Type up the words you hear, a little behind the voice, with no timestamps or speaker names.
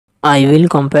I will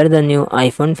compare the new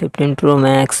iPhone 15 Pro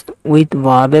Max with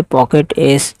Huawei Pocket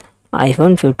S.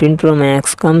 iPhone 15 Pro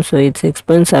Max comes with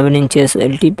 6.7 inches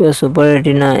LTPO Super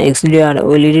Retina XDR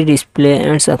OLED display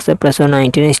and success ratio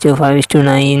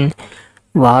 19:5:9.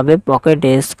 Huawei Pocket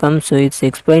S comes with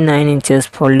 6.9 inches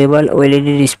foldable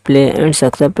OLED display and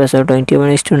success ratio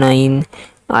 21:9.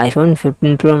 iPhone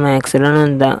 15 Pro Max run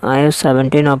on the iOS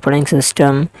 17 operating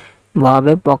system.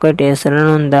 Huawei Pocket S run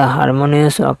on the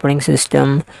Harmonious operating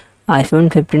system. iPhone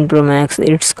 15 Pro Max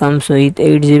it comes with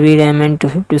 8GB RAM and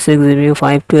 256GB,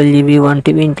 512GB,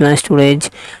 1TB internal storage,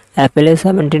 Apple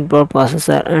A17 Pro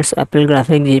processor and Apple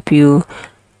graphic GPU.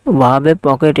 Huawei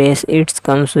Pocket S it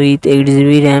comes with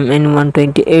 8GB RAM and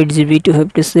 128GB,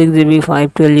 256GB,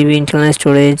 512GB internal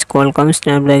storage, Qualcomm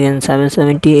Snapdragon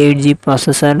 778G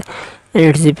processor and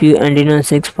its GPU Adreno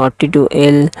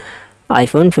 642L.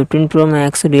 iPhone 15 Pro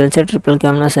Max real set triple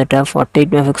camera setup 48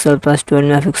 megapixel plus 12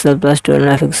 megapixel plus 12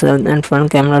 megapixel and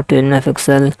front camera 12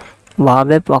 megapixel.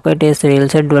 Huawei Pocket S real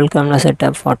set dual camera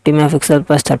setup 40 megapixel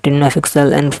plus 13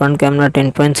 megapixel and front camera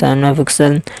 10.7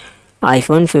 megapixel.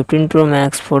 iPhone 15 Pro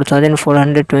Max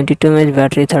 4422 mAh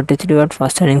battery, 33 watt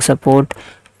fast charging support.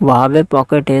 Huawei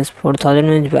Pocket S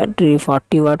 4000 mAh battery,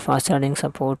 40 watt fast charging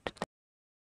support.